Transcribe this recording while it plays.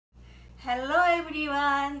Hello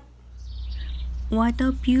everyone! What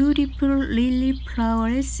a beautiful lily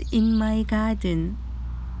flowers in my garden.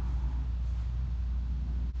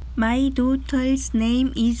 My daughter's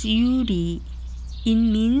name is Yuri. It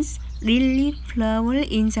means lily flower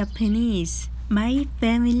in Japanese. My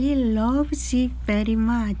family loves it very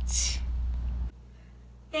much.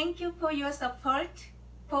 Thank you for your support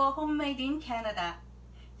for Homemade in Canada.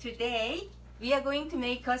 Today, we are going to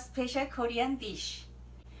make a special Korean dish.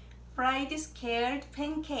 Fried squared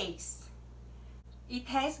pancakes. It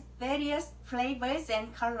has various flavors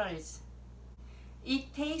and colors.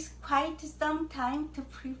 It takes quite some time to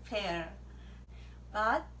prepare,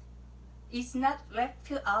 but it's not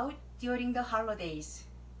left out during the holidays.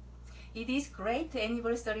 It is great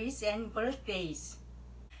anniversaries and birthdays.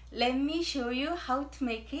 Let me show you how to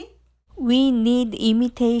make it. We need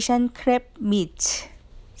imitation crab meat,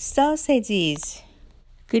 sausages,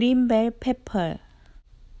 green bell pepper,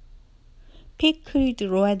 pickled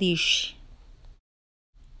radish,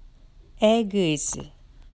 eggs,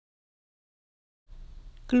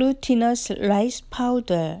 glutinous rice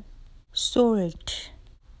powder, salt,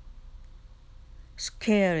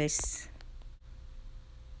 skewers,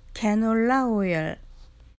 canola oil.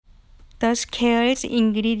 The skewers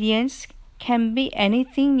ingredients can be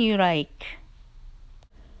anything you like.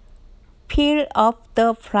 Peel off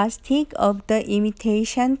the plastic of the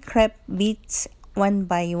imitation crab meats one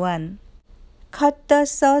by one. Cut the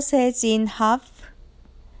sausage in half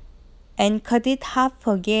and cut it half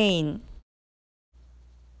again.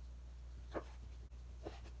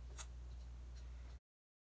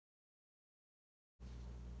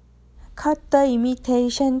 Cut the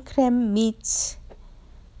imitation crab meats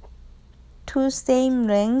to same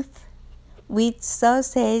length with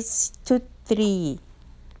sausage to 3.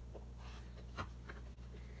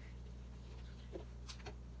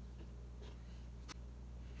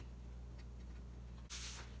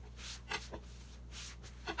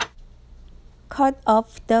 Cut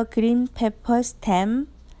off the green pepper stem,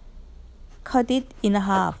 cut it in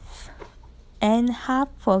half, and half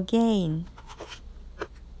again.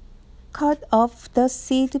 Cut off the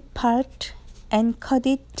seed part and cut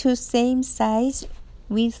it to same size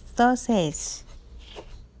with sausage.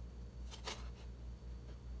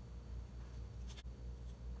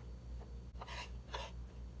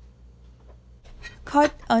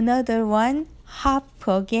 Cut another one half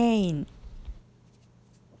again.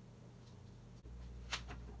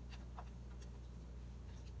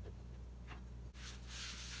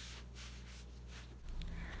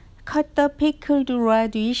 Cut the pickled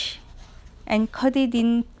radish and cut it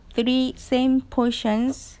in 3 same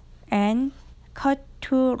portions and cut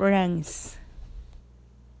to lengths.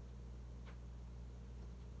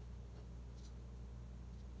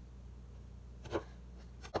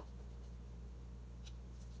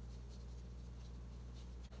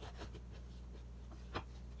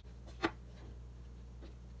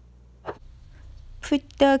 Put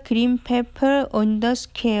the green pepper on the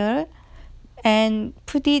square and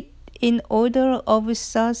put it in order of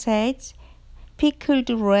sausage, pickled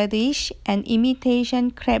radish, and imitation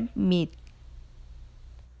crab meat.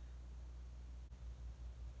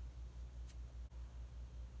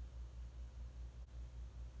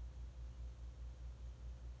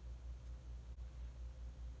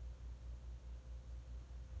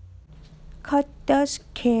 Cut the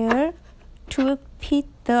square to fit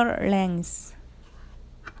the length.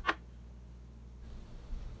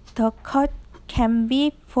 The cut can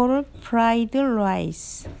be for fried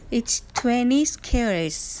rice. It's 20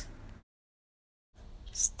 squares.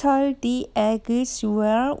 Stir the eggs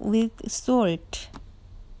well with salt.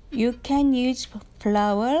 You can use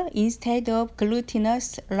flour instead of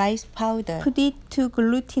glutinous rice powder. Put it to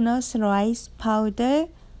glutinous rice powder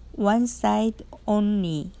one side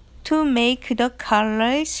only to make the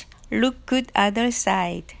colors look good other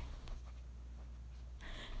side.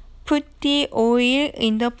 Put the oil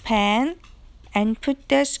in the pan and put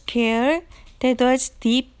the square that was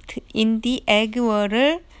dipped in the egg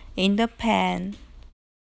water in the pan.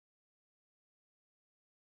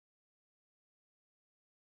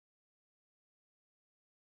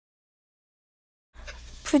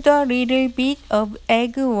 Put a little bit of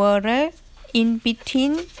egg water in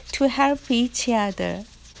between to help each other.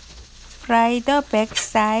 Fry the back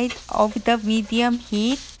side of the medium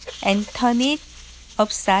heat and turn it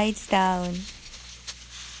upside down.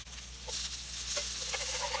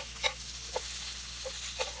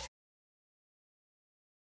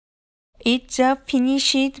 It's a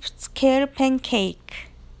finished square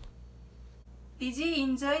pancake. Did you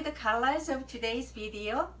enjoy the colors of today's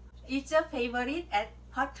video? It's a favorite at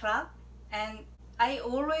potluck and I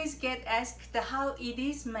always get asked how it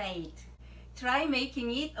is made. Try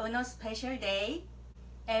making it on a special day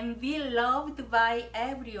and be loved by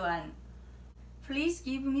everyone. Please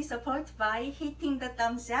give me support by hitting the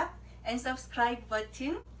thumbs up and subscribe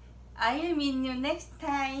button. I'll meet you next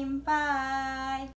time. Bye!